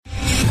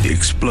The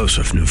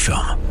explosive new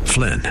film,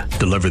 Flynn,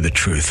 deliver the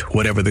truth,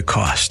 whatever the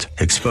cost.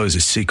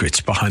 Exposes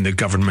secrets behind the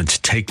government's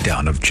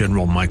takedown of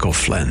General Michael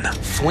Flynn.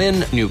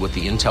 Flynn knew what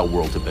the intel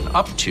world had been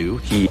up to.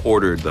 He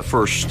ordered the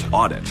first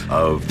audit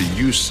of the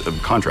use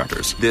of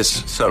contractors.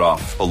 This set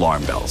off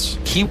alarm bells.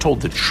 He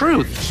told the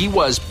truth. He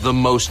was the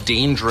most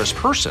dangerous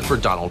person for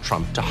Donald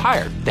Trump to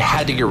hire. They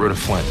had to get rid of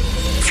Flynn.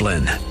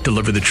 Flynn,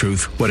 deliver the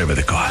truth, whatever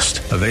the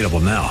cost. Available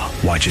now.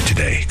 Watch it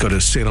today. Go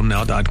to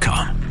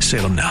salemnow.com.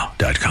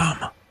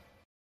 salemnow.com.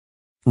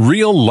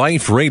 Real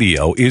Life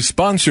Radio is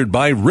sponsored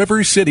by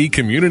River City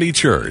Community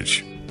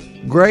Church.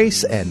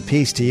 Grace and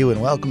peace to you,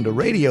 and welcome to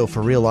Radio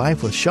for Real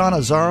Life with Sean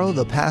Azzaro,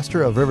 the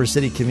pastor of River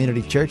City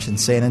Community Church in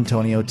San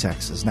Antonio,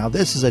 Texas. Now,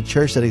 this is a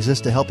church that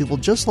exists to help people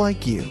just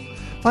like you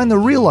find the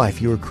real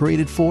life you were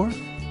created for,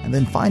 and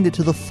then find it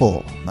to the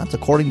full. That's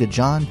according to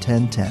John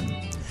 10:10.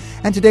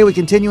 And today we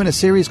continue in a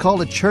series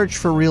called A Church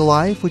for Real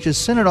Life, which is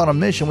centered on a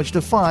mission which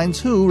defines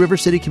who River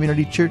City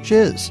Community Church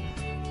is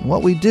and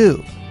what we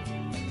do.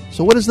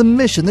 So what is the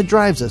mission that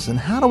drives us, and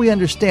how do we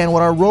understand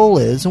what our role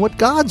is and what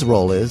God's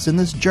role is in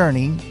this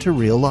journey to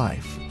real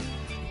life?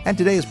 And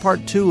today is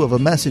part 2 of a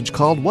message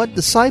called What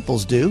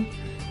Disciples Do.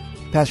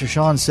 Pastor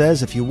Sean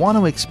says if you want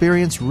to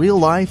experience real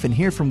life and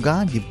hear from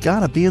God, you've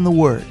got to be in the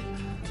Word.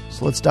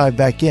 So let's dive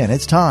back in.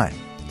 It's time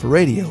for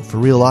Radio for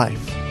Real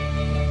Life.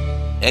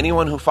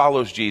 Anyone who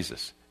follows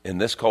Jesus in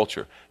this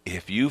culture,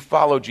 if you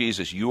follow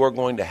Jesus, you are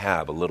going to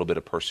have a little bit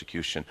of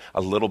persecution, a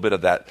little bit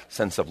of that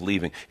sense of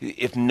leaving.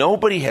 If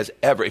nobody has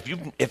ever, if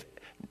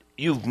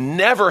you've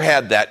never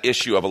had that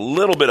issue of a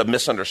little bit of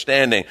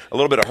misunderstanding, a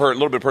little bit of hurt, a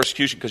little bit of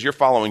persecution because you're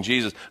following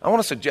Jesus, I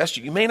want to suggest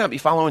you may not be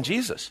following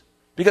Jesus.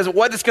 Because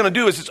what it's going to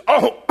do is it's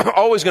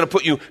always going to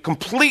put you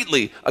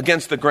completely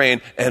against the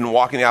grain and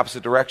walk in the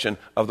opposite direction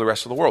of the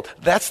rest of the world.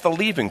 That's the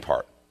leaving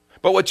part.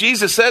 But what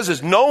Jesus says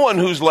is no one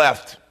who's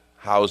left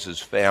houses,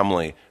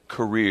 family,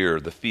 career,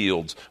 the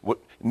fields,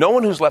 no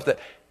one who's left that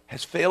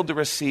has failed to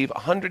receive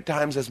 100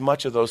 times as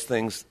much of those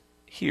things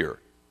here.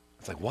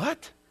 It's like,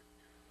 what?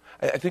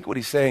 I think what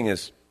he's saying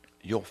is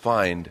you'll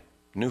find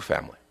new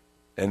family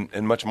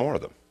and much more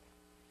of them.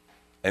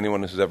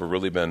 Anyone who's ever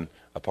really been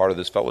a part of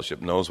this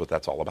fellowship knows what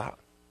that's all about.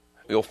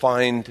 You'll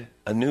find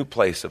a new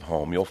place of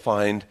home. You'll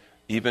find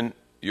even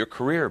your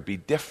career be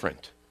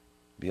different,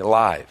 be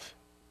alive.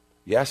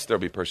 Yes,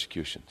 there'll be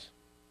persecutions,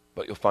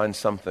 but you'll find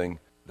something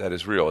that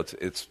is real.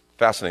 It's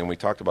fascinating. We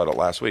talked about it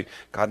last week.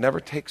 God never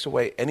takes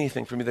away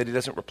anything from you that he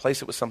doesn't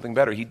replace it with something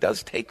better. He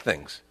does take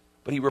things,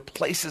 but he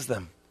replaces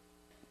them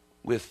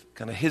with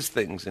kind of his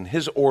things in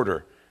his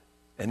order,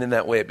 and in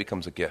that way it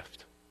becomes a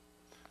gift.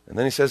 And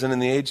then he says, and in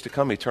the age to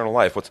come, eternal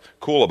life. What's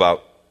cool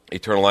about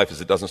eternal life is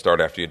it doesn't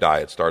start after you die.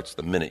 It starts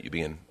the minute you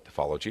begin to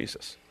follow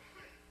Jesus.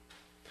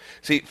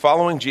 See,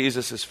 following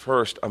Jesus is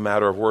first a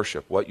matter of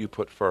worship, what you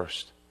put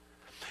first.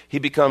 He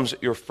becomes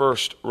your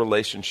first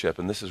relationship,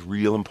 and this is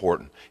real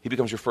important. He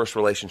becomes your first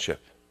relationship.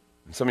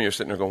 And some of you are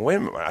sitting there going, wait a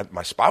minute,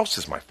 my spouse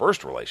is my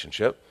first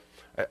relationship.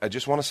 I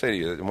just want to say to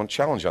you, I want to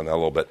challenge you on that a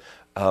little bit.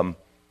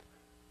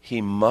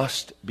 He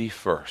must be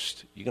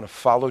first. You're going to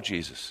follow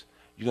Jesus.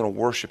 You're going to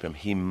worship him.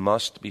 He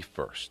must be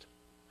first.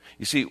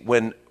 You see,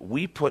 when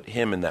we put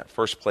him in that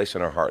first place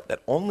in our heart,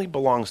 that only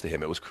belongs to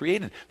him. It was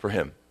created for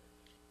him.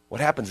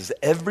 What happens is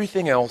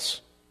everything else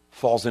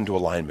falls into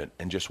alignment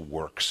and just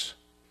works.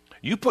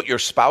 You put your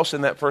spouse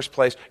in that first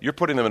place, you're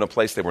putting them in a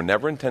place they were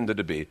never intended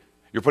to be.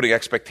 You're putting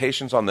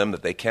expectations on them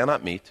that they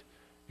cannot meet.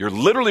 You're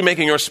literally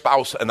making your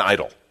spouse an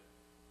idol.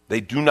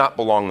 They do not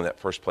belong in that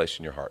first place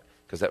in your heart,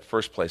 because that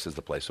first place is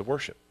the place of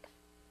worship.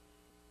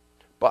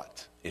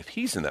 But if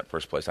he's in that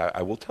first place,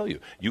 I will tell you,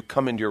 you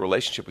come into your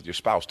relationship with your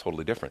spouse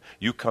totally different.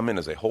 You come in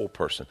as a whole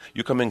person.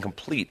 You come in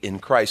complete in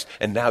Christ,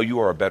 and now you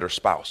are a better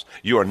spouse.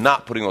 You are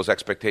not putting those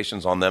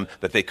expectations on them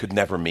that they could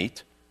never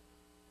meet.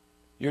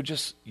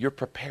 You're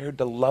prepared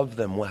to love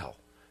them well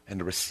and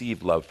to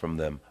receive love from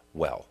them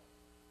well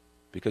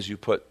because you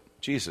put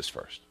Jesus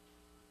first.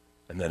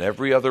 And then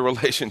every other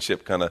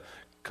relationship kind of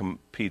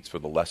competes for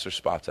the lesser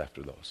spots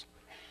after those.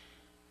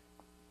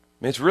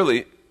 I mean, it's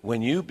really,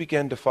 when you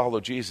begin to follow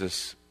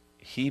Jesus,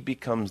 he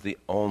becomes the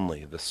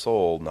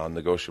sole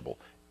non-negotiable.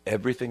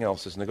 Everything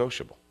else is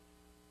negotiable.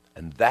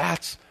 And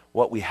that's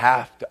what we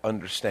have to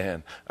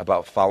understand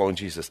about following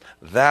Jesus.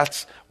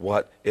 That's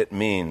what it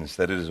means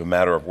that it is a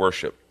matter of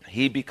worship.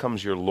 He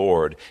becomes your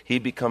Lord. He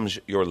becomes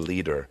your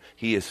leader.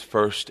 He is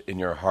first in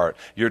your heart.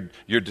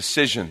 Your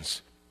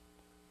decisions,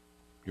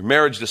 your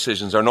marriage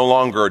decisions are no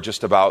longer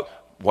just about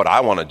what I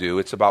want to do.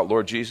 It's about,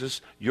 Lord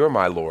Jesus, you're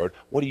my Lord.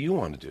 What do you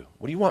want to do?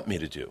 What do you want me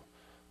to do?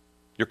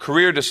 Your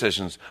career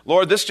decisions.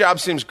 Lord, this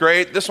job seems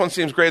great. This one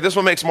seems great. This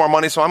one makes more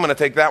money, so I'm going to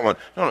take that one.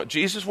 No,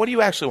 Jesus, what do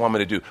you actually want me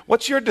to do?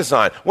 What's your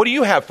design? What do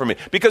you have for me?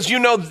 Because you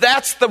know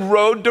that's the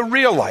road to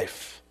real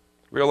life.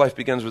 Real life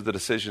begins with the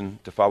decision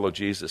to follow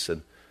Jesus,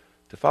 and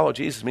to follow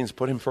Jesus means to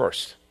put him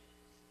first.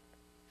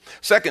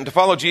 Second, to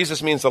follow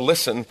Jesus means to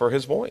listen for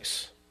his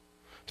voice.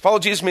 To follow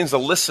Jesus means to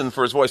listen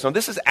for his voice. Now,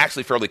 this is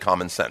actually fairly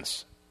common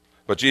sense.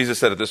 But Jesus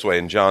said it this way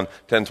in John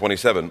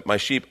 10:27, my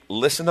sheep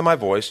listen to my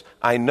voice,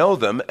 I know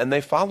them, and they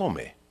follow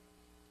me.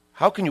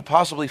 How can you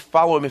possibly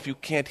follow him if you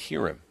can't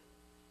hear him?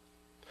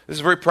 This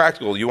is very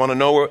practical. You want to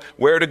know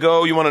where to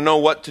go, you want to know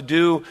what to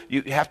do,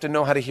 you have to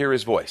know how to hear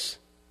his voice.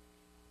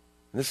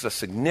 This is a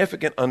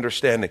significant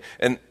understanding.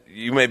 And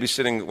you may be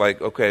sitting like,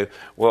 okay,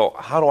 well,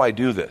 how do I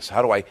do this?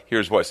 How do I hear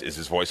his voice? Is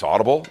his voice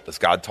audible? Does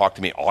God talk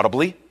to me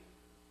audibly?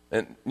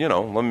 And,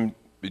 let me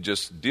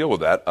just deal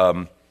with that.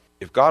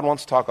 If God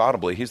wants to talk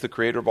audibly, he's the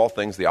creator of all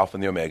things, the Alpha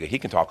and the Omega. He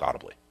can talk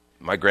audibly.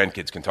 My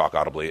grandkids can talk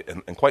audibly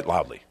and quite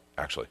loudly,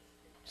 actually.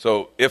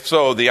 So if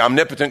so, the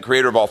omnipotent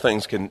creator of all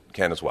things can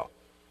as well.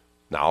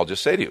 Now, I'll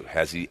just say to you,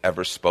 has he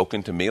ever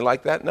spoken to me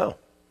like that? No,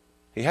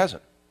 he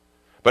hasn't.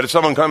 But if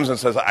someone comes and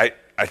says, I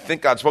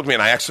think God spoke to me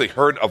and I actually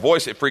heard a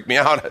voice, it freaked me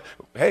out.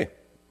 Hey,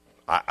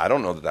 I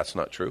don't know that that's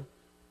not true.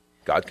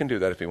 God can do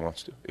that if he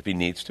wants to, if he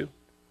needs to.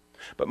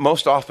 But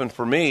most often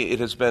for me, it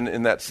has been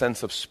in that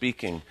sense of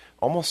speaking,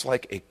 almost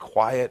like a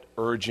quiet,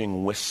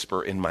 urging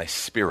whisper in my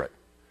spirit.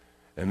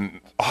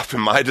 And often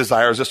my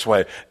desire is this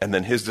way, and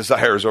then his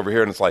desire is over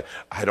here, and it's like,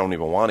 I don't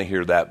even want to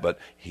hear that, but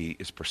he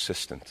is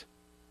persistent,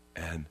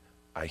 and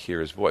I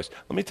hear his voice.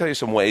 Let me tell you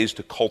some ways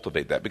to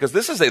cultivate that, because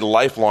this is a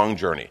lifelong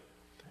journey.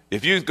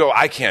 If you go,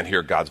 I can't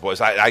hear God's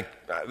voice,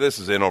 this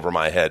is in over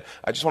my head,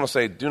 I just want to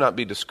say, do not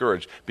be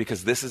discouraged,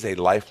 because this is a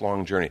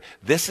lifelong journey.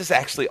 This is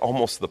actually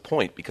almost the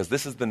point, because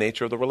this is the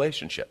nature of the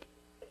relationship.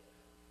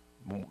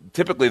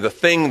 Typically, the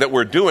thing that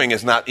we're doing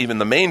is not even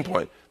the main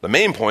point. The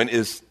main point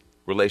is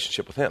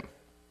relationship with him.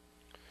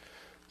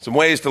 Some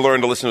ways to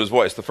learn to listen to his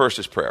voice. The first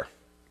is prayer.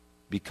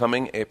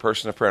 Becoming a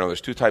person of prayer. Now, there's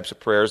two types of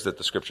prayers that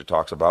the scripture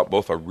talks about.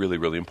 Both are really,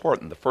 really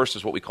important. The first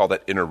is what we call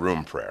that inner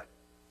room prayer.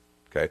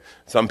 Okay?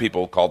 Some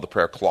people call the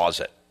prayer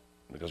closet,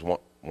 because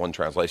one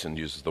translation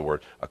uses the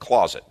word a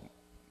closet.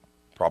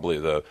 Probably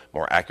the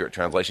more accurate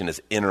translation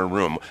is inner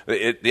room.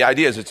 The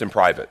idea is it's in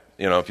private.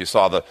 If you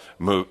saw the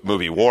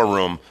movie War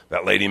Room,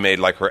 that lady made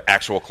like her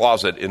actual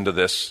closet into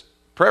this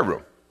prayer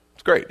room.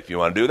 It's great. If you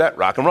want to do that,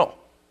 rock and roll.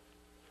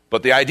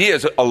 But the idea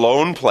is a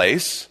lone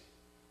place,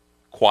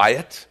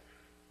 quiet,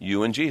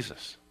 you and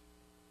Jesus.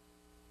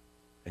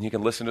 And you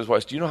can listen to his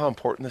voice. Do you know how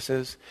important this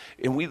is?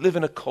 And we live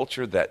in a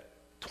culture that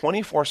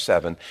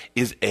 24/7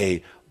 is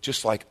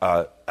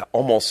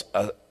almost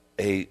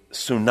a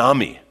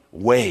tsunami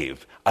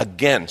wave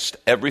against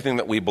everything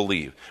that we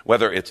believe,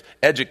 whether it's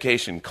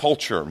education,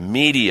 culture,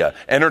 media,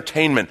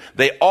 entertainment.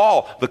 The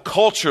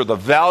culture, the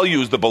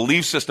values, the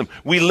belief system,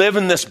 we live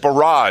in this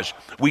barrage.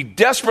 We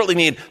desperately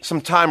need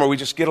some time where we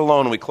just get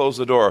alone and we close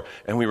the door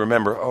and we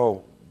remember,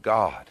 oh,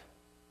 God,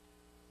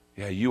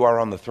 yeah, you are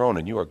on the throne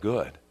and you are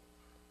good.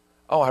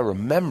 Oh, I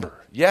remember,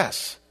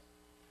 yes.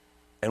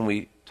 And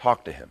we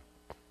talk to him.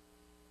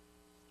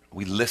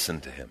 We listen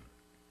to him.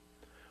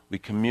 We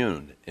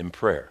commune in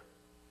prayer.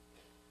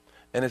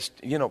 And it's,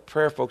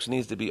 prayer, folks,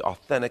 needs to be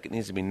authentic. It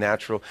needs to be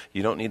natural.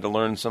 You don't need to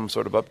learn some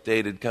sort of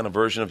updated kind of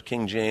version of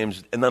King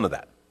James, and none of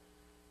that.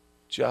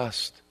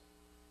 Just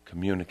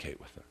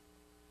communicate with him.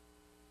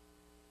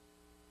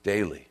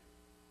 Daily,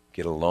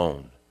 get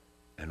alone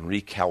and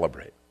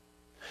recalibrate.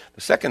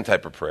 The second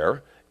type of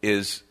prayer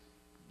is,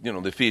 the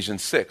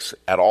Ephesians 6,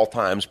 at all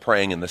times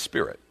praying in the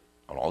Spirit,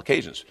 on all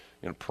occasions.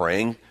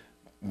 Praying,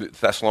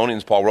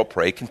 Thessalonians, Paul wrote,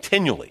 pray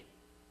continually.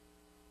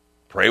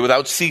 Pray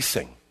without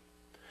ceasing.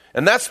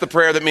 And that's the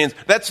prayer that means,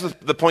 that's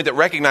the point that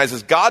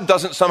recognizes God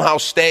doesn't somehow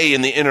stay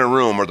in the inner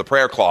room or the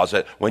prayer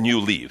closet when you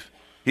leave.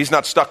 He's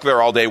not stuck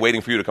there all day waiting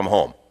for you to come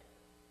home.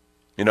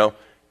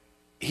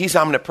 He's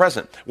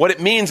omnipresent. What it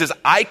means is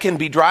I can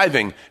be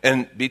driving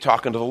and be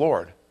talking to the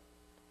Lord.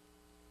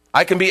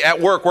 I can be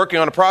at work working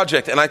on a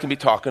project and I can be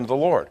talking to the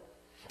Lord.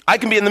 I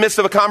can be in the midst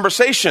of a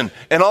conversation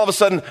and all of a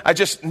sudden I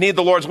just need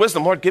the Lord's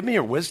wisdom. Lord, give me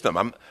your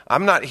wisdom.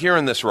 I'm not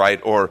hearing this right,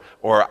 or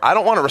I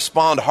don't want to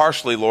respond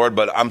harshly, Lord,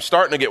 but I'm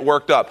starting to get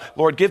worked up.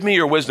 Lord, give me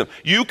your wisdom.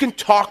 You can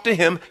talk to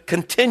him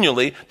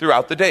continually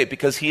throughout the day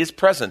because he is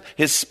present.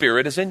 His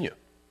Spirit is in you.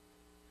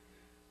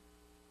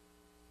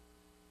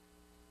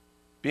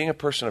 Being a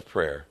person of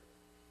prayer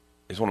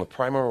is one of the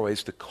primary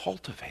ways to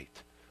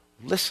cultivate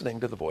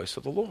listening to the voice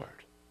of the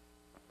Lord.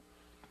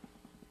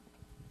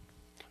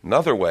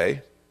 Another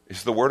way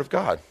is the Word of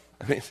God.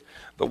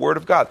 The Word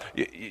of God.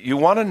 You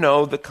want to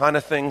know the kind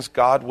of things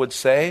God would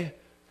say?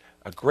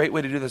 A great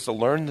way to do this is to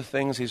learn the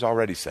things he's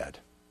already said.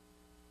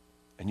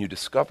 And you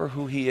discover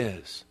who he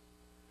is.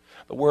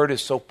 The Word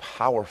is so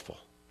powerful.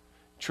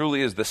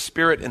 Truly is. The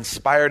Spirit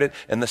inspired it,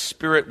 and the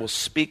Spirit will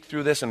speak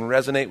through this and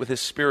resonate with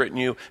his Spirit in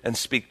you and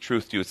speak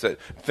truth to you. It's a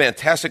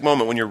fantastic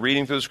moment when you're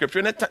reading through the Scripture.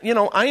 And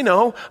I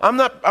know, I'm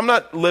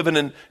not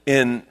living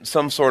in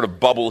some sort of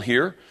bubble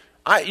here.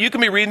 You can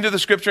be reading through the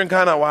Scripture and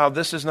kind of, wow,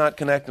 this is not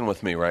connecting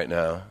with me right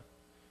now.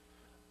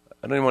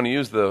 I don't even want to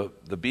use the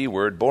B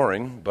word,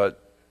 boring,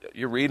 but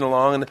you're reading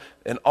along,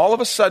 and all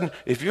of a sudden,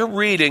 if you're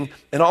reading,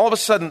 and all of a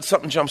sudden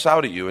something jumps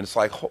out at you, and it's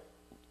like,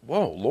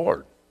 whoa,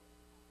 Lord.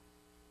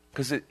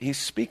 Because he's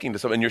speaking to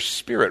something, and your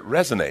spirit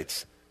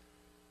resonates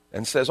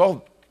and says,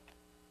 oh,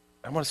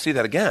 I want to see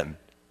that again.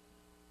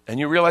 And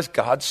you realize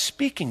God's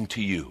speaking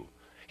to you.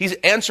 He's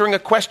answering a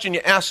question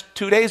you asked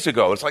 2 days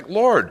ago. It's like,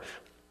 Lord,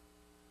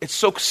 it's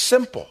so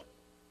simple.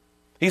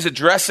 He's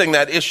addressing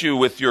that issue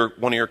with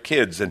one of your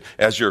kids, and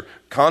as you're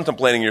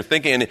contemplating, you're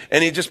thinking,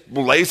 and he just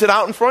lays it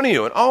out in front of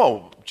you. And,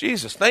 oh,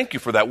 Jesus, thank you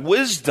for that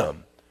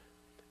wisdom.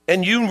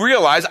 And you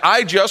realize,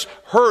 I just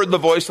heard the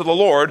voice of the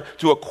Lord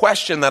to a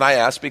question that I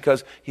asked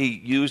because he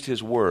used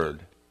his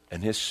word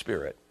and his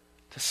Spirit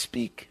to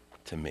speak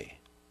to me.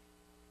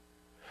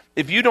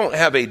 If you don't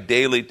have a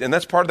daily, and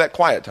that's part of that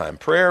quiet time,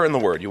 prayer and the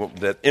word,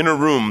 that inner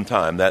room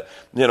time, that,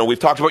 we've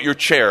talked about your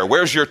chair.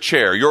 Where's your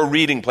chair? Your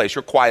reading place,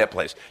 your quiet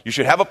place. You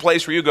should have a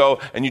place where you go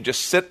and you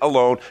just sit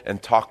alone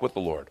and talk with the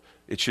Lord.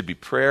 It should be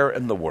prayer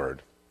and the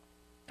word.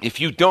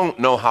 If you don't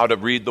know how to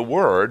read the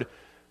word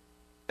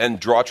and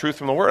draw truth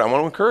from the word, I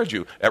want to encourage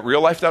you. At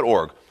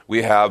reallife.org,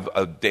 we have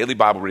a daily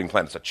Bible reading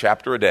plan. It's a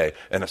chapter a day,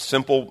 and a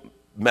simple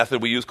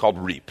method we use called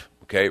REAP.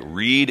 Okay,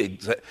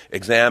 read,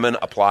 examine,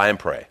 apply, and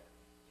pray.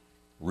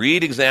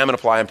 Read, examine,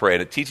 apply, and pray.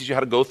 And it teaches you how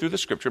to go through the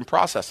Scripture and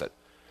process it.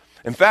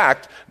 In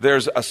fact,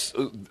 there's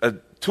a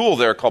tool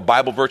there called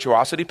Bible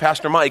Virtuosity.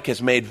 Pastor Mike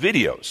has made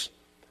videos,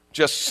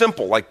 just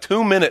simple, like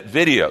 2-minute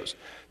videos,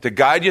 to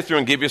guide you through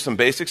and give you some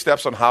basic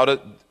steps on how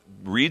to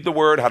read the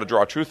Word, how to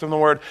draw truth from the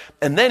Word.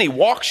 And then he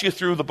walks you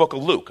through the book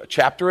of Luke, a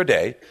chapter a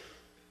day,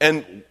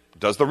 and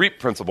does the REAP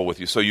principle with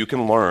you so you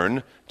can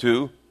learn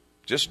to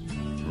just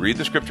read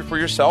the Scripture for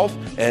yourself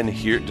and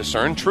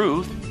discern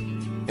truth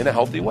in a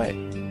healthy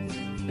way.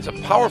 It's a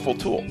powerful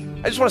tool.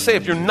 I just want to say,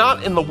 if you're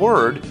not in the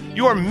Word,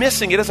 you are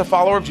missing it as a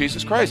follower of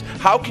Jesus Christ.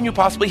 How can you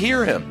possibly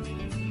hear him?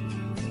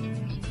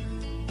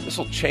 This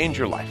will change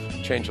your life.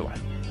 Change your life.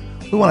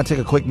 We want to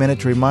take a quick minute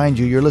to remind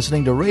you you're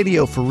listening to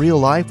Radio for Real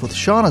Life with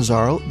Sean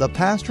Azzaro, the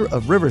pastor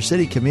of River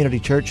City Community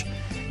Church,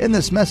 in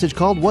this message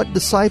called What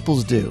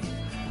Disciples Do,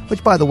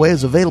 which, by the way,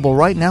 is available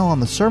right now on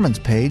the sermons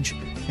page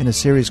in a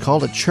series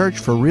called A Church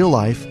for Real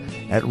Life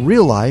at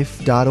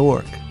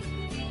reallife.org.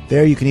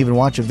 There you can even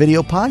watch a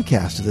video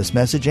podcast of this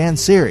message and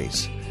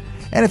series.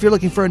 And if you're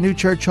looking for a new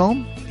church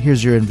home,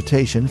 here's your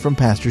invitation from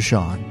Pastor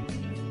Sean.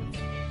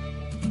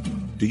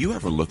 Do you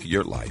ever look at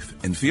your life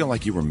and feel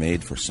like you were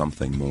made for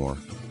something more?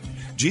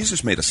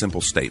 Jesus made a simple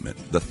statement: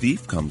 the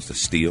thief comes to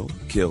steal,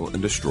 kill,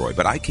 and destroy,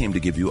 but I came to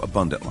give you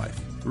abundant life,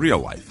 real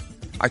life.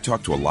 I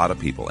talk to a lot of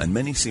people, and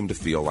many seem to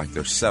feel like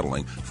they're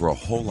settling for a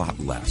whole lot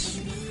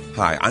less.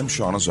 Hi, I'm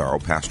Sean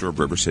Azzaro, pastor of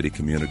River City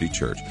Community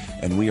Church,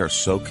 and we are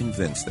so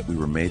convinced that we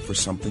were made for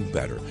something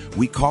better.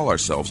 We call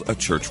ourselves a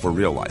church for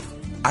real life.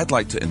 I'd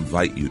like to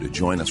invite you to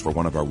join us for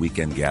one of our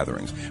weekend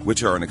gatherings,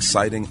 which are an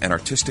exciting and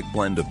artistic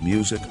blend of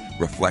music,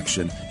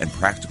 reflection, and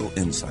practical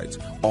insights,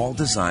 all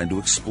designed to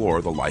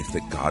explore the life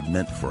that God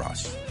meant for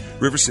us.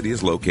 River City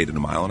is located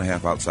 1.5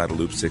 miles outside of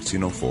Loop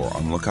 1604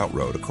 on Lookout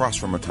Road across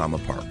from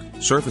Retama Park.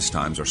 Service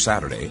times are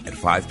Saturday at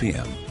 5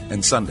 p.m.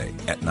 and Sunday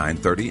at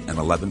 9:30 and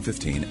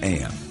 11:15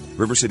 a.m.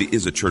 River City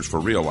is a church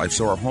for real life,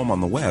 so our home on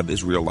the web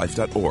is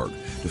reallife.org.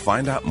 To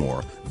find out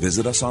more,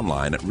 visit us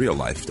online at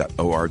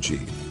reallife.org.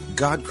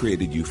 God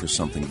created you for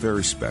something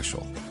very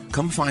special.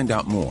 Come find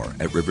out more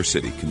at River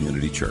City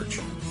Community Church.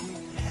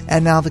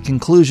 And now the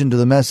conclusion to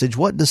the message,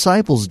 What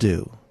Disciples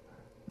Do.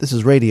 This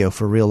is Radio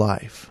for Real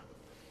Life.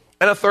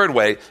 And a third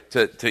way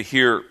to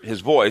hear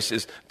his voice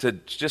is to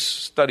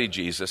just study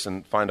Jesus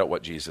and find out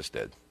what Jesus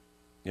did.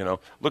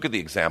 Look at the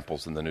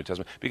examples in the New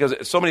Testament, because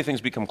so many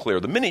things become clear.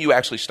 The minute you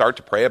actually start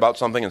to pray about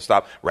something and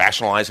stop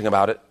rationalizing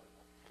about it,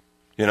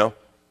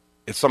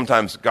 it's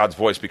sometimes God's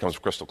voice becomes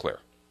crystal clear,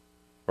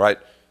 right?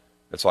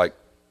 It's like,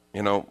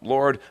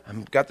 Lord,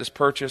 I've got this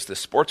purchase, this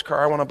sports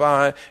car I want to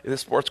buy.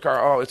 This sports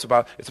car, it's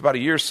about a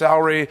year's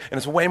salary, and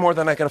it's way more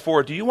than I can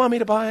afford. Do you want me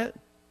to buy it?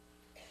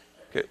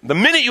 Okay. The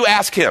minute you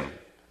ask him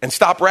and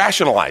stop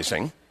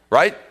rationalizing,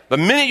 right? The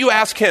minute you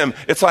ask him,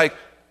 it's like,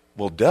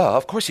 well, duh,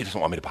 of course he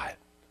doesn't want me to buy it.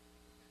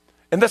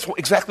 And that's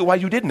exactly why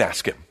you didn't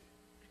ask him.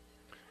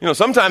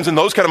 Sometimes in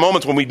those kind of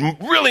moments when we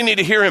really need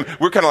to hear him,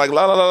 we're kind of like,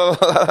 la, la, la,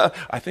 la, la.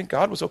 I think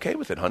God was okay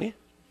with it, honey.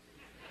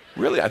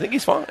 Really, I think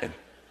he's fine.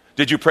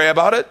 Did you pray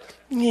about it?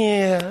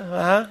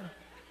 Yeah.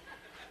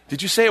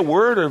 Did you say a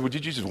word, or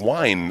did you just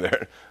whine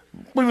there?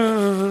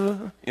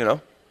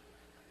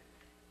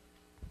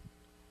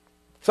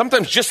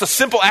 Sometimes just a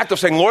simple act of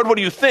saying, Lord, what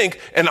do you think?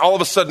 And all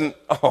of a sudden,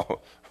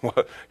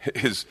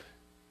 his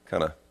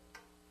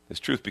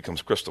truth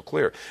becomes crystal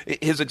clear.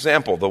 His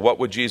example, the what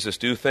would Jesus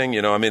do thing,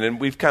 and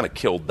we've kind of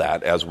killed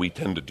that, as we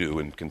tend to do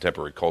in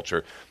contemporary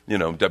culture.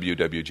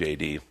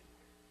 WWJD.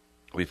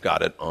 We've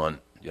got it on,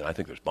 I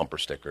think there's bumper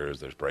stickers,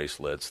 there's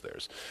bracelets,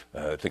 there's,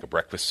 I think a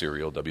breakfast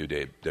cereal,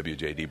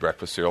 WJD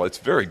breakfast cereal. It's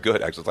very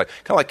good, actually. It's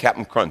kind of like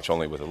Captain Crunch,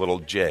 only with a little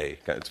J.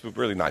 It's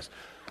really nice.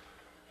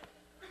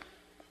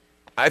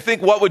 I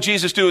think What Would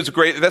Jesus Do is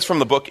that's from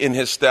the book In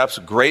His Steps,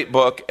 great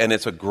book, and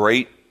it's a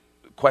great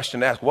question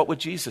to ask. What would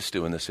Jesus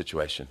do in this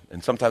situation?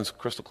 And sometimes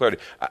crystal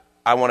clarity.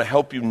 I want to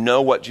help you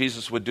know what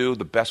Jesus would do.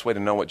 The best way to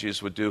know what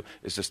Jesus would do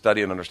is to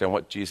study and understand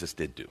what Jesus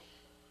did do.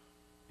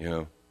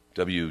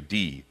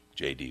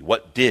 WDJD.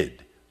 What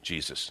did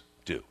Jesus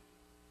do?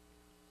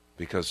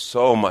 Because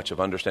so much of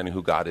understanding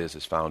who God is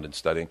found in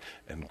studying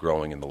and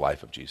growing in the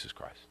life of Jesus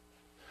Christ.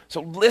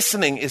 So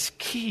listening is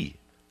key.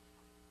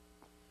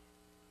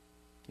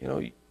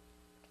 You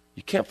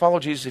You can't follow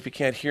Jesus if you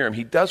can't hear him.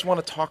 He does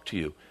want to talk to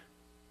you.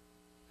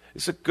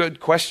 It's a good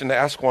question to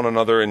ask one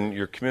another in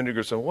your community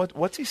group. So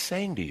what's he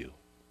saying to you?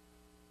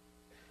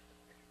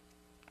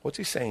 What's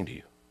he saying to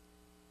you?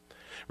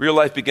 Real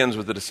life begins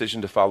with the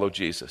decision to follow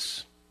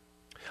Jesus.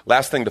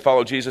 Last thing, to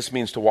follow Jesus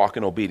means to walk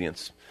in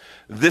obedience.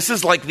 This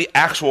is like the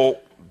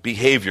actual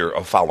behavior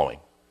of following.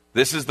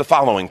 This is the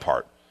following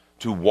part,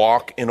 to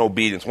walk in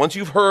obedience. Once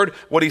you've heard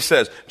what he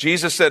says,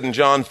 Jesus said in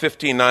John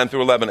 15, 9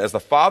 through 11, as the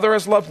Father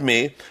has loved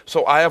me,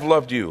 so I have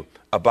loved you.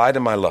 Abide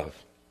in my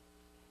love.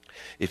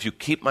 If you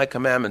keep my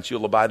commandments,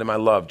 you'll abide in my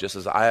love, just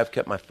as I have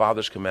kept my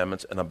Father's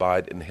commandments and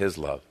abide in his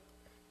love.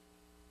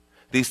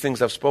 These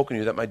things I've spoken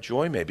to you, that my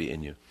joy may be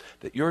in you,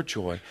 that your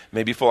joy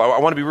may be full. I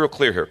want to be real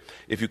clear here.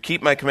 If you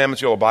keep my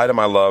commandments, you'll abide in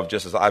my love,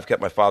 just as I've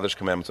kept my Father's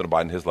commandments and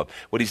abide in his love.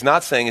 What he's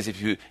not saying is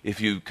if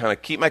you kind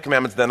of keep my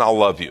commandments, then I'll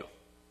love you.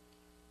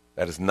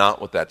 That is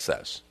not what that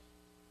says.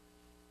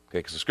 Okay,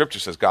 because the scripture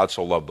says God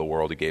so loved the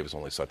world, he gave his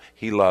only son.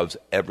 He loves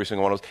every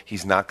single one of us.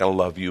 He's not going to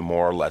love you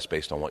more or less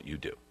based on what you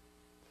do.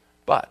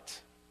 But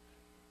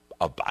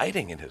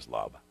abiding in his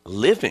love,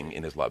 living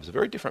in his love is a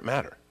very different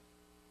matter.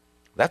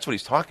 That's what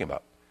he's talking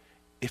about.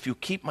 If you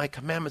keep my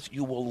commandments,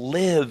 you will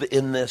live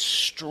in this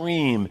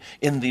stream,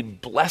 in the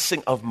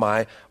blessing of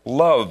my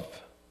love.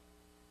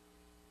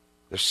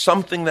 There's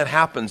something that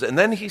happens. And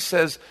then he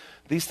says,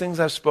 these things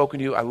I've spoken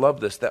to you, I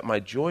love this, that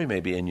my joy may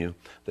be in you,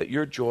 that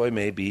your joy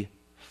may be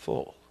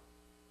full.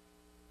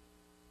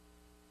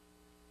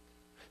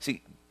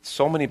 See,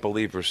 so many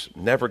believers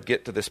never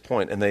get to this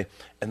point, and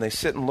they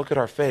sit and look at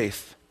our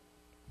faith.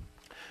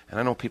 And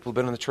I know people have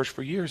been in the church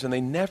for years, and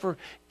they never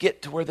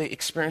get to where they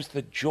experience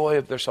the joy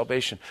of their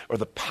salvation or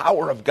the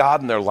power of God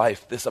in their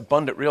life, this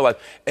abundant real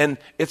life. And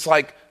it's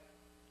like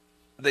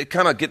they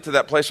kind of get to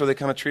that place where they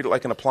kind of treat it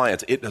like an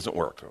appliance. It doesn't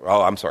work.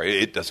 Oh, I'm sorry,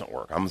 it doesn't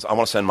work. I want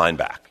to send mine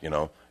back,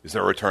 Is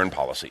there a return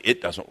policy?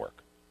 It doesn't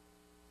work.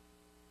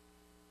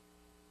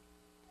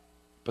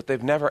 But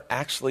they've never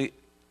actually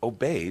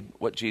obeyed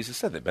what Jesus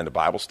said. They've been to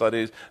Bible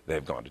studies,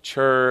 they've gone to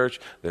church,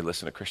 they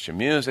listen to Christian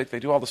music, they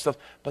do all this stuff,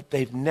 but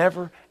they've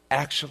never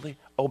actually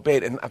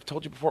obeyed. And I've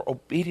told you before,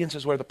 obedience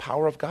is where the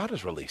power of God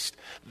is released.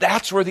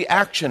 That's where the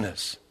action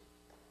is.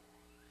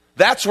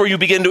 That's where you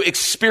begin to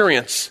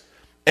experience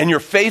and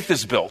your faith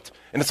is built.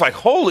 And it's like,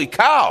 holy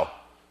cow,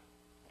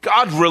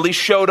 God really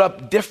showed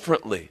up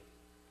differently.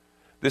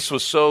 This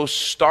was so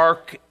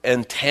stark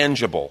and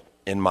tangible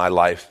in my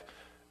life.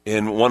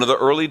 In one of the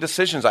early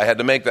decisions I had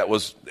to make, it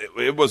was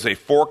a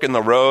fork in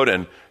the road,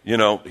 and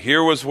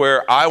here was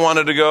where I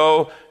wanted to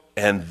go,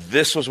 and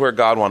this was where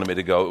God wanted me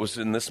to go. It was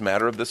in this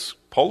matter of this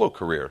polo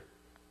career.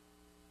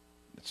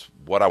 It's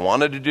what I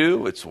wanted to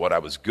do. It's what I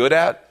was good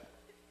at.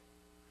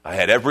 I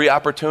had every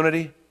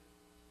opportunity.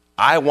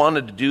 I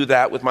wanted to do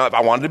that with my life.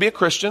 I wanted to be a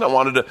Christian. I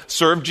wanted to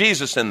serve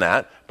Jesus in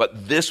that,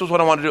 but this was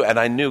what I wanted to do, and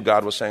I knew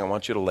God was saying, I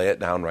want you to lay it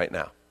down right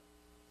now.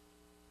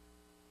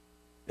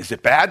 Is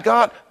it bad,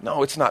 God?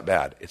 No, it's not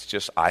bad. It's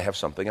just I have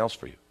something else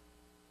for you.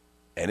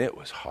 And it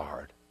was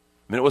hard.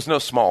 I mean, it was no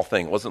small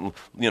thing. It wasn't,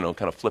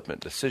 kind of flippant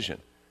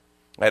decision.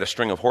 I had a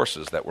string of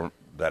horses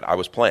that I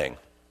was playing.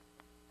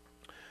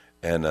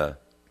 And a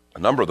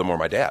number of them were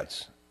my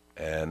dad's.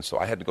 And so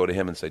I had to go to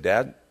him and say,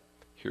 Dad,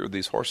 here are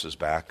these horses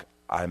back.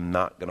 I'm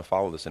not going to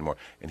follow this anymore.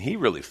 And he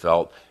really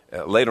felt,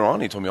 later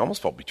on he told me,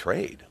 almost felt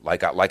betrayed.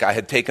 Like I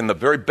had taken the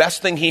very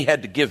best thing he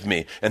had to give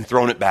me and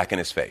thrown it back in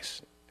his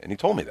face. And he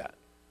told me that.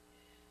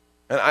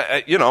 And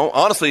I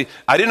honestly,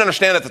 I didn't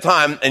understand at the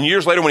time. And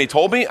years later when he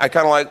told me, I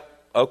kind of like,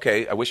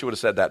 okay, I wish he would have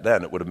said that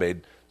then. It would have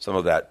made some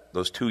of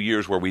those 2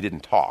 years where we didn't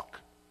talk.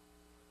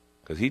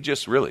 Because he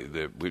just really,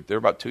 there were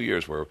about 2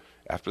 years where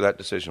after that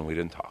decision we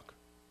didn't talk.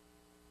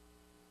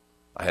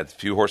 I had a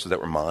few horses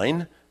that were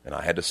mine, and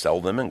I had to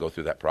sell them and go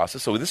through that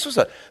process. So this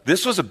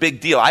was a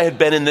big deal. I had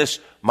been in this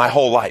my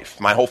whole life.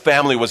 My whole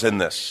family was in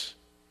this.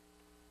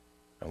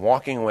 And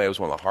walking away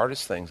was one of the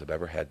hardest things I've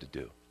ever had to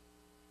do.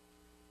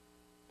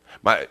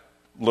 My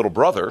little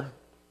brother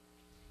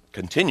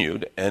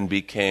continued and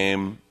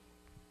became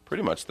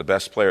pretty much the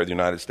best player the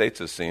United States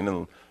has seen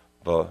in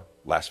the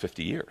last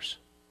 50 years.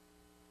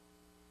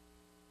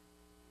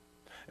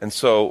 And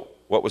so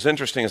what was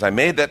interesting is I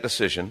made that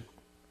decision,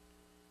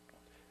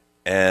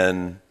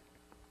 and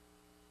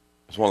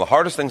it was one of the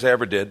hardest things I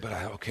ever did, but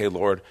okay,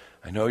 Lord,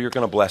 I know you're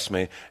going to bless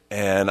me,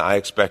 and I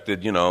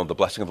expected, the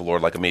blessing of the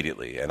Lord like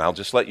immediately. And I'll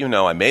just let you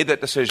know, I made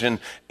that decision,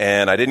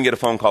 and I didn't get a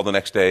phone call the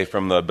next day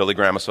from the Billy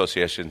Graham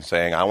Association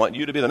saying, I want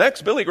you to be the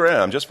next Billy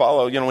Graham. Just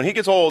follow, when he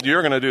gets old,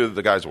 you're going to do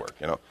the guy's work,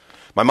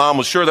 My mom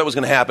was sure that was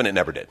going to happen. It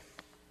never did.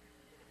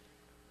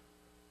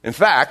 In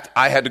fact,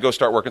 I had to go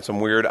start working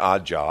some weird,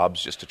 odd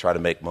jobs just to try to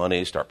make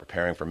money, start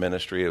preparing for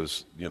ministry. It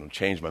was,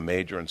 change my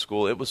major in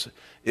school. It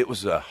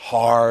was a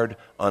hard,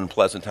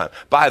 unpleasant time.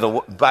 By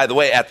the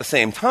way, at the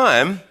same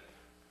time,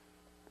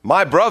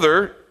 my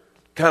brother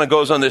kind of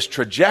goes on this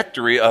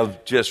trajectory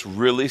of just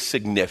really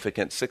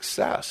significant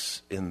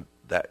success in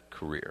that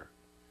career.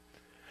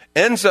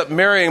 Ends up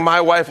marrying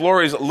my wife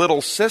Lori's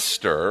little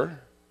sister.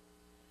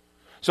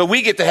 So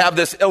we get to have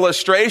this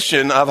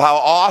illustration of how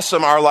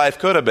awesome our life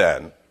could have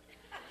been.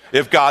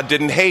 if God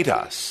didn't hate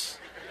us.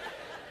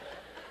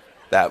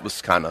 That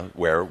was kind of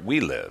where we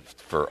lived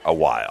for a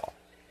while.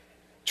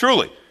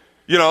 Truly.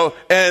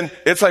 And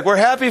it's like, we're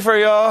happy for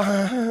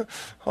y'all.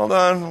 Hold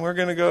on, we're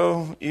going to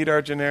go eat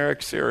our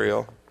generic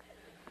cereal.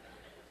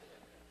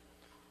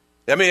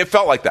 I mean, it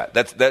felt like that.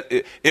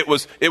 It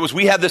was.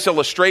 We had this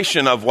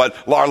illustration of what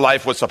our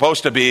life was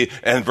supposed to be,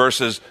 and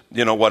versus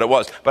what it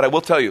was. But I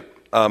will tell you,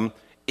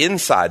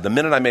 inside, the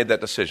minute I made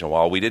that decision,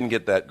 while we didn't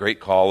get that great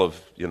call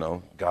of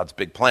God's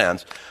big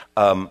plans,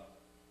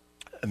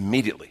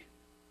 immediately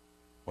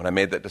when I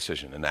made that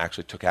decision and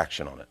actually took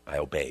action on it, I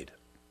obeyed.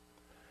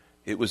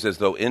 It was as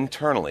though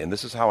internally, and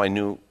this is how I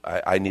knew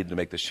I needed to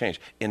make this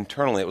change.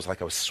 Internally, it was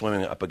like I was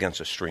swimming up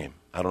against a stream.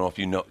 I don't know if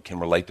you can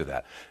relate to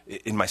that.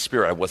 In my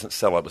spirit, I wasn't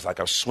settled. It was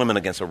like I was swimming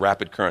against a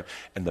rapid current.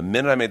 And the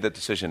minute I made that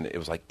decision, it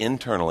was like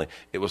internally,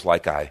 it was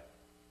like I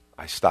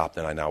stopped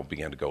and I now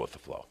began to go with the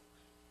flow.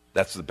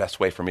 That's the best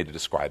way for me to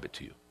describe it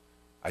to you.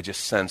 I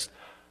just sensed,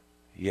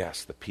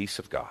 yes, the peace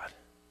of God.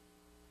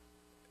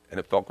 And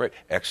it felt great.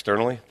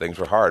 Externally, things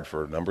were hard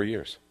for a number of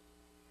years.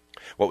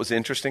 What was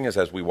interesting is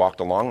as we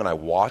walked along and I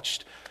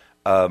watched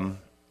while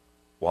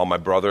my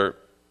brother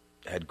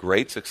had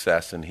great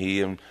success and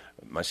he and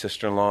my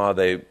sister-in-law,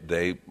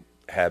 they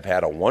have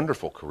had a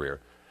wonderful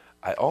career.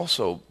 I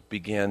also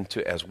began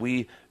to, as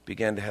we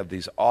began to have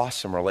these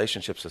awesome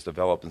relationships that's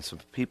developed and some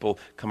people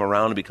come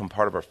around and become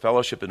part of our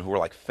fellowship and who were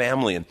like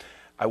family, and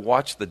I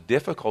watched the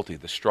difficulty,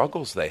 the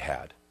struggles they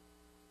had,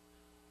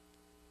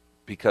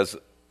 because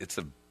it's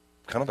a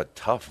kind of a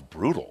tough,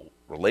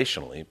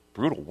 relationally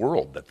brutal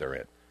world that they're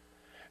in.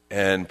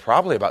 And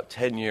probably about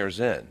 10 years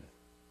in,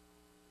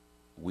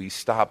 we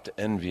stopped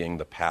envying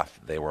the path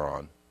they were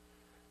on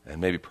and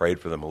maybe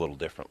prayed for them a little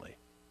differently.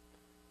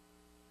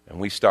 And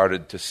we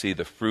started to see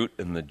the fruit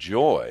and the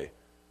joy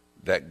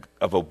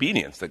of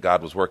obedience that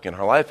God was working in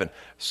our life, and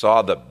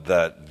saw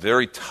the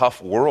very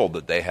tough world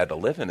that they had to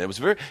live in. It was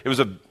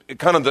a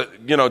kind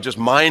of just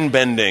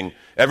mind-bending.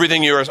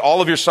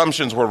 All of your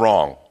assumptions were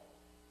wrong.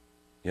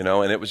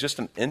 And it was just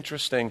an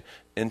interesting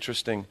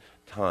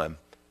time.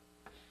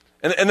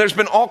 And there's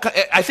been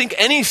I think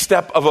any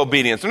step of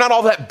obedience, they're not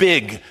all that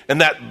big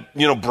and that,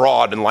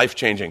 broad and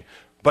life-changing,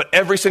 but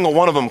every single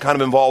one of them kind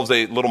of involves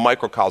a little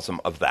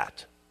microcosm of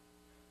that.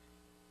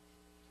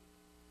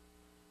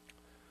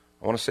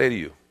 I want to say to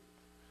you,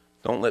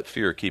 don't let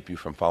fear keep you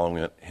from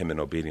following him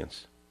in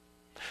obedience.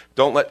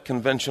 Don't let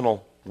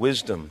conventional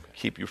wisdom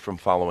keep you from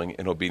following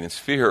in obedience.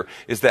 Fear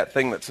is that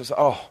thing that says,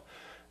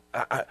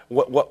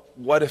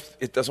 what if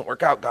it doesn't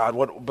work out,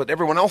 God? But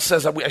everyone else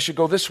says I should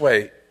go this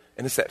way.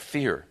 And it's that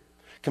fear.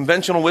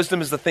 Conventional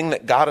wisdom is the thing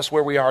that got us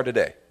where we are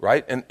today,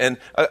 right? And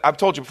I've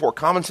told you before,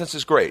 common sense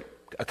is great.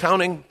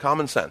 Accounting,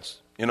 common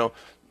sense.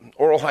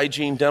 Oral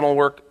hygiene, dental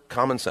work,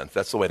 common sense.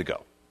 That's the way to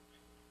go.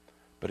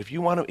 But if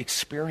you want to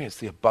experience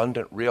the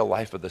abundant, real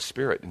life of the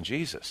Spirit in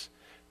Jesus,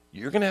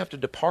 you're going to have to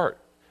depart.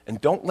 And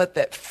don't let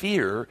that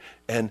fear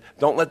and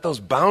don't let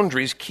those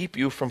boundaries keep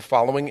you from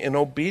following in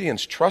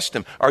obedience. Trust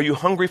him. Are you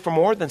hungry for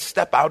more? Then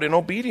step out in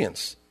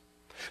obedience.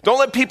 Don't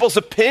let people's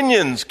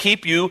opinions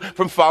keep you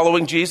from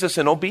following Jesus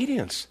in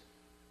obedience.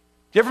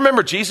 Do you ever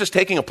remember Jesus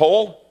taking a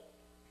poll?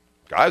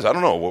 Guys, I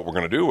don't know what we're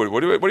going to do. What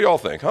do you all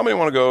think? How many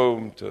want to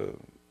go to,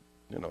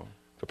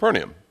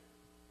 Capernaum?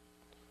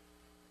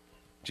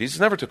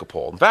 Jesus never took a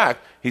poll. In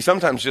fact, he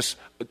sometimes just,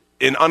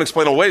 in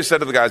unexplainable ways, said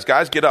to the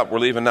guys, get up, we're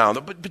leaving now.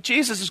 But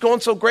Jesus is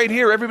going so great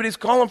here. Everybody's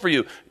calling for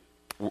you.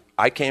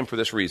 I came for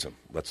this reason.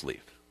 Let's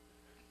leave.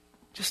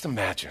 Just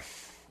imagine.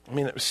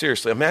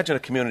 Seriously, imagine a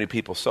community of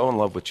people so in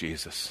love with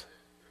Jesus,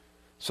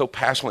 so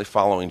passionately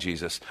following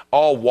Jesus,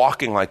 all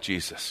walking like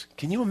Jesus.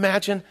 Can you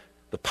imagine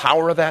the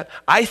power of that?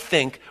 I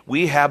think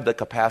we have the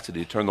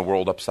capacity to turn the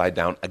world upside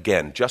down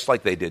again, just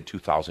like they did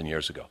 2,000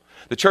 years ago.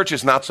 The church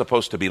is not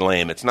supposed to be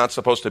lame. It's not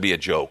supposed to be a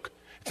joke.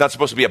 It's not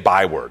supposed to be a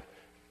byword.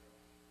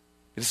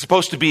 It's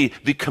supposed to be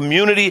the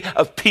community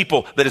of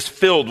people that is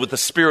filled with the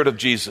Spirit of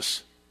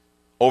Jesus.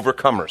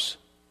 Overcomers.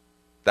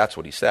 That's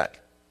what he said.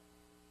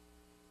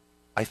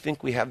 I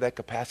think we have that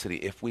capacity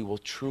if we will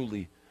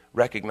truly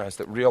recognize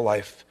that real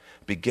life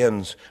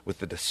begins with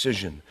the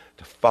decision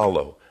to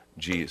follow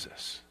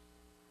Jesus.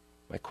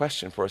 My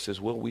question for us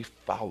is, will we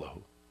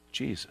follow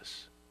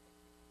Jesus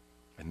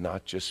and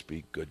not just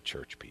be good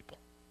church people?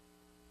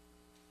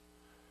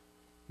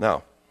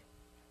 Now,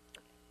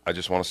 I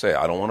just want to say,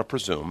 I don't want to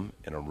presume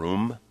in a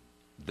room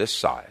this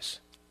size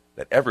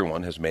that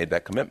everyone has made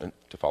that commitment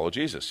to follow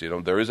Jesus.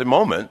 There is a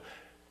moment,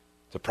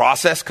 the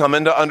process come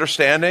into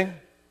understanding.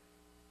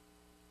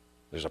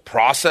 There's a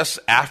process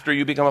after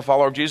you become a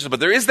follower of Jesus, but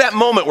there is that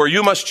moment where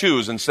you must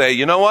choose and say,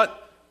 you know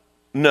what?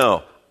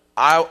 No,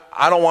 I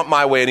don't want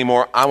my way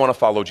anymore. I want to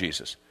follow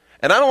Jesus.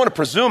 And I don't want to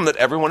presume that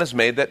everyone has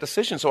made that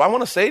decision. So I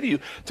want to say to you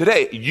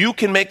today, you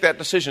can make that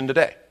decision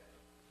today.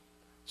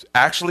 It's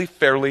actually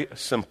fairly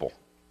simple.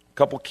 A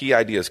couple key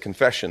ideas.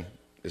 Confession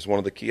is one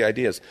of the key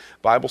ideas.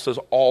 The Bible says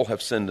all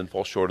have sinned and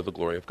fall short of the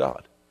glory of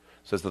God.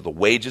 It says that the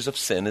wages of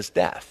sin is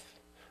death,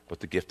 but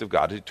the gift of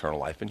God is eternal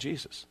life in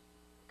Jesus.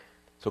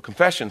 So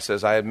confession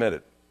says, I admit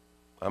it.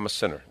 I'm a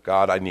sinner.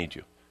 God, I need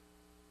you.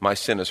 My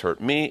sin has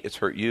hurt me, it's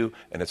hurt you,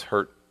 and it's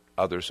hurt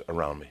others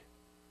around me.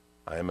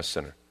 I am a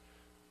sinner.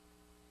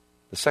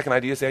 The second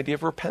idea is the idea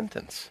of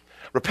repentance.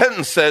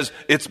 Repentance says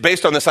it's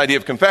based on this idea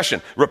of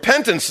confession.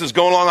 Repentance is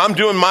going along, I'm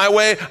doing my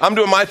way, I'm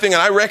doing my thing,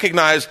 and I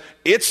recognize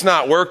it's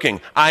not working.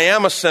 I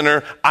am a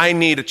sinner, I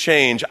need a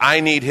change,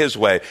 I need his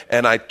way.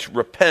 And I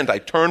repent, I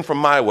turn from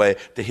my way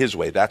to his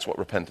way. That's what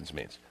repentance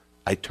means.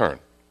 I turn.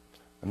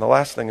 And the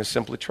last thing is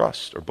simply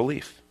trust or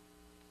belief.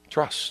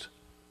 Trust.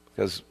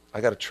 Because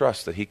I got to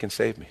trust that he can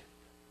save me.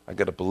 I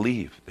got to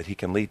believe that he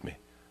can lead me.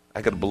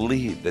 I got to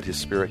believe that his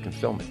Spirit can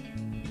fill me.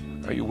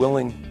 Are you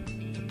willing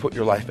to put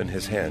your life in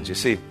his hands? You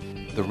see,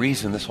 the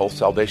reason this whole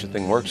salvation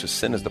thing works is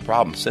sin is the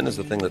problem. Sin is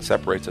the thing that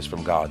separates us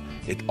from God.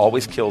 It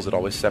always kills, it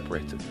always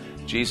separates it.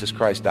 Jesus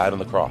Christ died on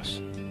the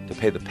cross to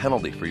pay the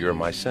penalty for your and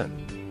my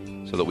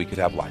sin so that we could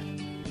have life.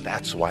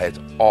 That's why it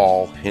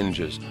all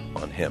hinges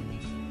on him.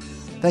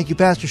 Thank you,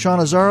 Pastor Sean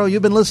Azzaro.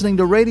 You've been listening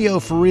to Radio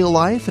for Real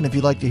Life, and if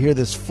you'd like to hear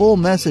this full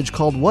message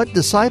called What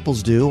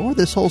Disciples Do, or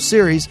this whole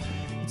series,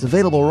 it's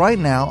available right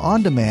now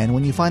on demand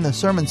when you find the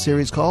sermon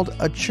series called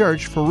A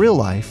Church for Real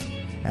Life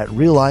at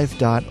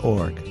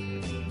reallife.org.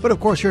 But of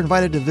course, you're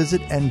invited to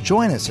visit and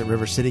join us at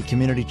River City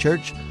Community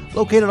Church,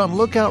 located on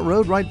Lookout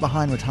Road right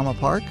behind Watama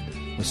Park,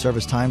 with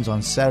service times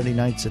on Saturday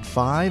nights at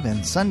 5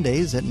 and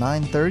Sundays at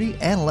 9:30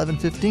 and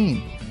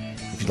 11:15.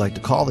 If you'd like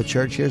to call the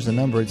church, here's the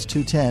number. It's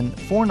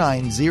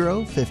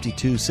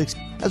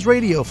 210-490-5260. As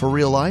Radio for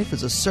Real Life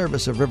is a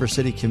service of River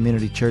City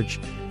Community Church,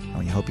 and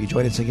we hope you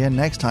join us again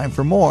next time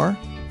for more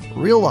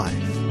Real Life.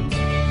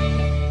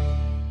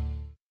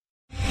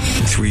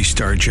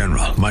 3-star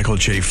General Michael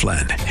J.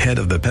 Flynn, head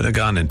of the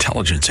Pentagon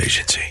Intelligence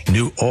Agency,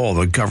 knew all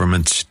the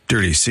government's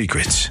dirty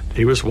secrets.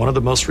 He was one of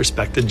the most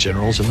respected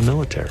generals in the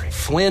military.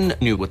 Flynn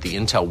knew what the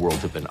intel world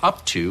had been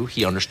up to.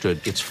 He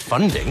understood its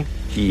funding.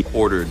 He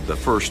ordered the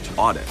first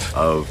audit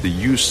of the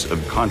use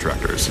of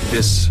contractors.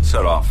 This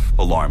set off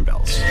alarm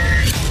bells.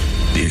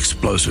 The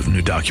explosive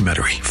new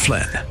documentary,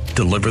 Flynn,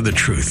 Deliver the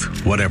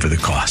Truth, Whatever the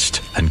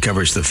Cost,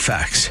 uncovers the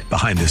facts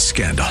behind this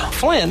scandal.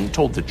 Flynn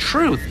told the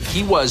truth.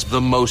 He was the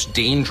most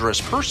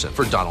dangerous person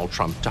for Donald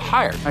Trump to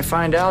hire. I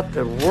find out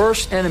the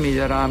worst enemy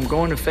that I'm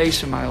going to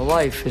face in my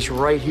life is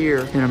right here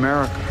in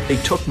America. They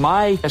took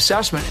my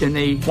assessment and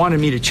they wanted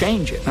me to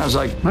change it. And I was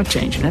like, I'm not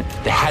changing it.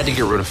 They had to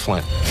get rid of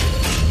Flynn.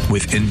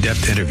 With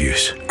in-depth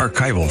interviews,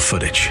 archival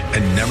footage,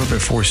 and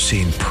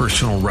never-before-seen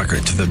personal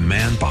records of the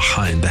man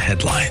behind the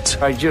headlines.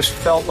 I just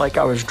felt like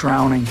I was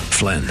drowning.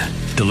 Flynn,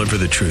 Deliver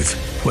the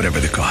Truth, Whatever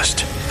the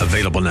Cost.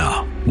 Available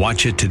now.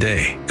 Watch it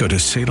today. Go to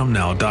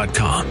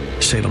salemnow.com.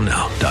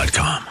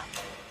 salemnow.com.